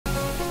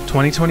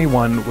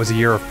2021 was a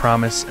year of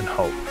promise and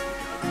hope.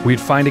 We'd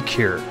find a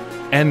cure,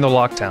 end the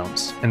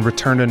lockdowns, and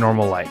return to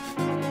normal life.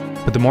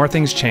 But the more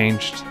things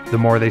changed, the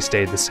more they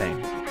stayed the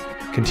same.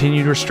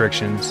 Continued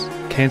restrictions,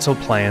 canceled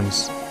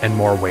plans, and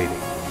more waiting.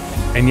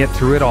 And yet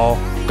through it all,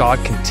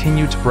 God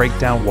continued to break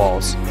down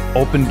walls,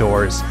 open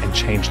doors, and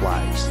change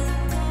lives.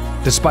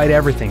 Despite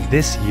everything,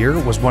 this year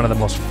was one of the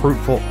most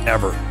fruitful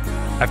ever.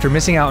 After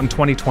missing out in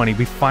 2020,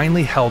 we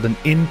finally held an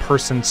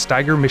in-person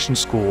Steiger Mission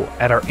School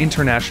at our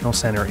International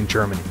Center in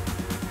Germany.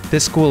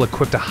 This school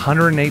equipped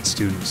 108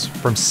 students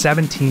from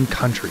 17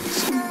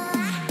 countries.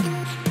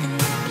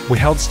 We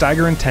held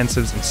Steiger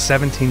intensives in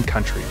 17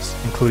 countries,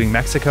 including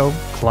Mexico,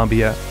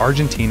 Colombia,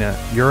 Argentina,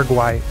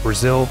 Uruguay,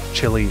 Brazil,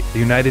 Chile, the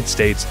United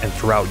States, and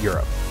throughout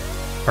Europe.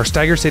 Our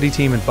Steiger City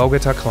team in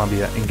Bogota,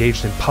 Colombia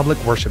engaged in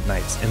public worship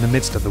nights in the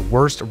midst of the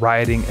worst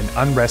rioting and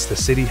unrest the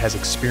city has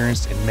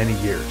experienced in many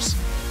years.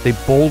 They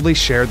boldly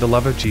shared the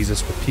love of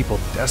Jesus with people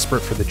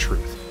desperate for the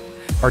truth.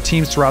 Our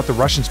teams throughout the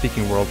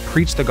Russian-speaking world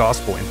preached the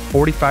gospel in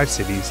 45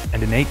 cities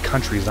and in 8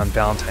 countries on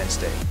Valentine's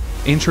Day,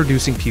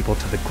 introducing people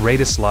to the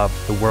greatest love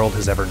the world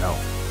has ever known.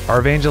 Our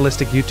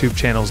evangelistic YouTube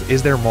channels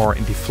Is There More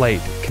and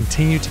Deflate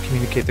continue to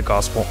communicate the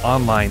gospel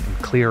online in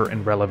clear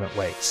and relevant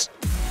ways.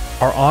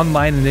 Our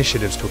online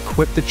initiatives to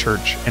equip the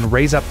church and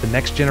raise up the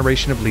next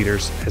generation of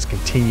leaders has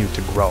continued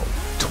to grow.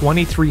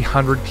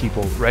 2,300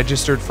 people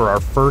registered for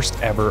our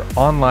first ever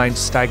online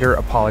Steiger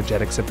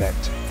Apologetics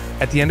event.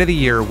 At the end of the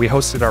year, we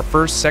hosted our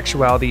first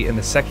Sexuality in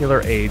the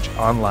Secular Age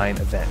online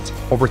event.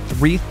 Over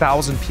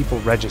 3,000 people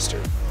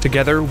registered.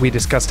 Together, we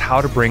discussed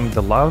how to bring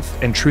the love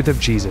and truth of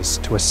Jesus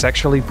to a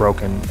sexually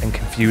broken and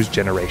confused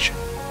generation.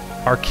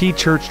 Our key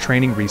church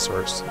training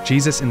resource,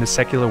 Jesus in the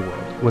Secular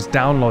World, was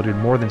downloaded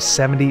more than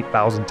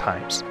 70,000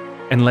 times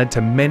and led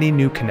to many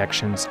new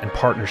connections and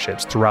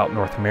partnerships throughout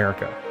North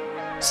America.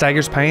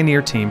 Steiger's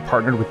Pioneer team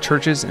partnered with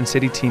churches and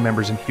city team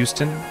members in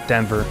Houston,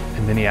 Denver,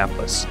 and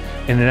Minneapolis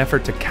in an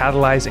effort to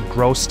catalyze and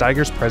grow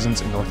Steiger's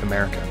presence in North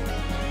America.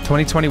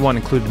 2021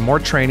 included more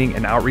training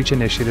and outreach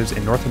initiatives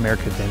in North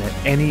America than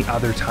at any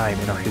other time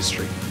in our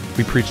history.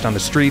 We preached on the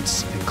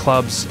streets, in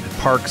clubs, at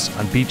parks,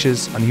 on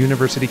beaches, on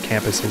university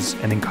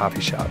campuses, and in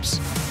coffee shops.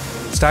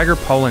 Steiger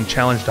Poland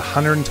challenged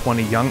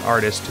 120 young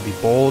artists to be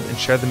bold and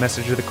share the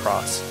message of the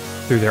cross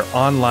through their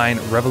online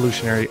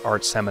revolutionary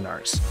art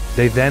seminars.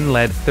 They then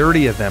led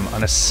 30 of them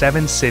on a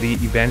 7-city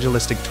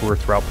evangelistic tour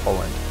throughout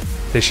Poland.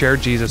 They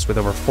shared Jesus with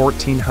over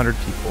 1,400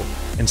 people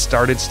and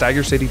started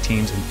Steiger City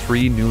teams in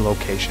 3 new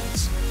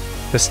locations.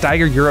 The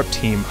Steiger Europe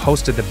team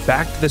hosted the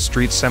Back to the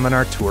Streets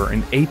seminar tour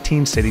in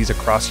 18 cities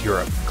across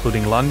Europe,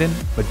 including London,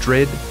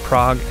 Madrid,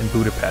 Prague, and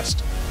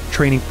Budapest,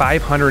 training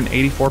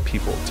 584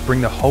 people to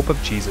bring the hope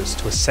of Jesus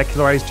to a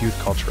secularized youth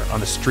culture on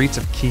the streets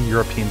of key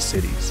European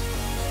cities.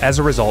 As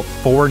a result,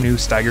 4 new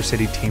Steiger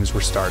City teams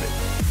were started.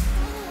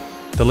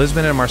 The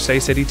Lisbon and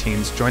Marseille City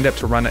teams joined up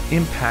to run an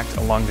impact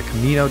along the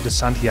Camino de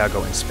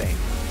Santiago in Spain.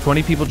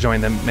 20 people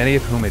joined them, many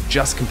of whom had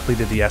just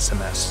completed the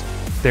SMS.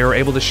 They were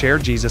able to share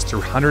Jesus through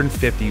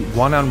 150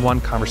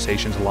 one-on-one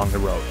conversations along the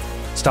road,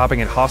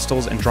 stopping at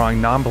hostels and drawing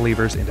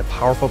non-believers into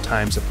powerful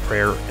times of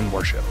prayer and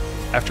worship.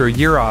 After a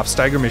year off,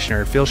 Steiger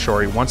missionary Phil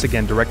Shorey once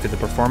again directed the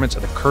performance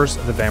of The Curse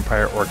of the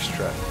Vampire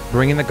Orchestra,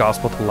 bringing the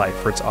gospel to life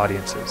for its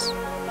audiences.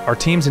 Our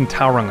teams in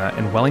Tauranga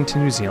and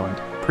Wellington, New Zealand,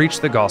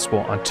 preached the gospel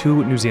on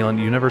 2 New Zealand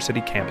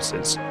university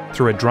campuses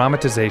through a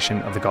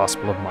dramatization of the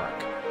Gospel of Mark.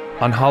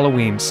 On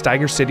Halloween,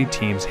 Steiger City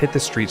teams hit the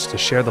streets to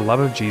share the love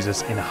of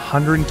Jesus in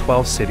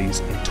 112 cities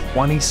in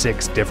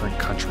 26 different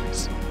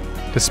countries.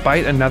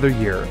 Despite another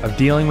year of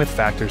dealing with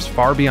factors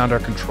far beyond our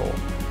control,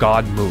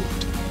 God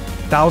moved.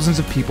 Thousands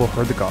of people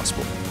heard the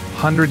gospel,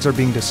 hundreds are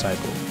being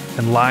discipled,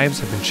 and lives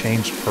have been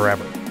changed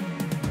forever.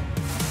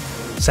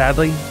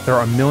 Sadly, there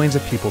are millions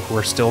of people who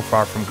are still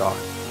far from God.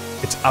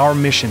 It's our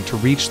mission to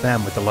reach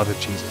them with the love of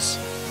Jesus.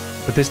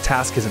 But this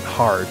task isn't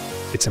hard,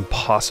 it's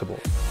impossible.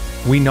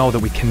 We know that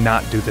we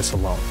cannot do this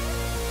alone.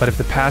 But if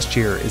the past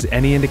year is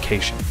any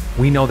indication,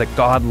 we know that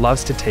God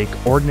loves to take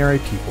ordinary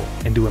people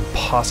and do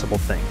impossible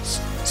things.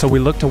 So we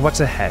look to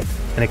what's ahead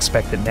and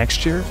expect that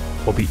next year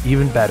will be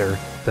even better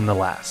than the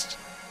last.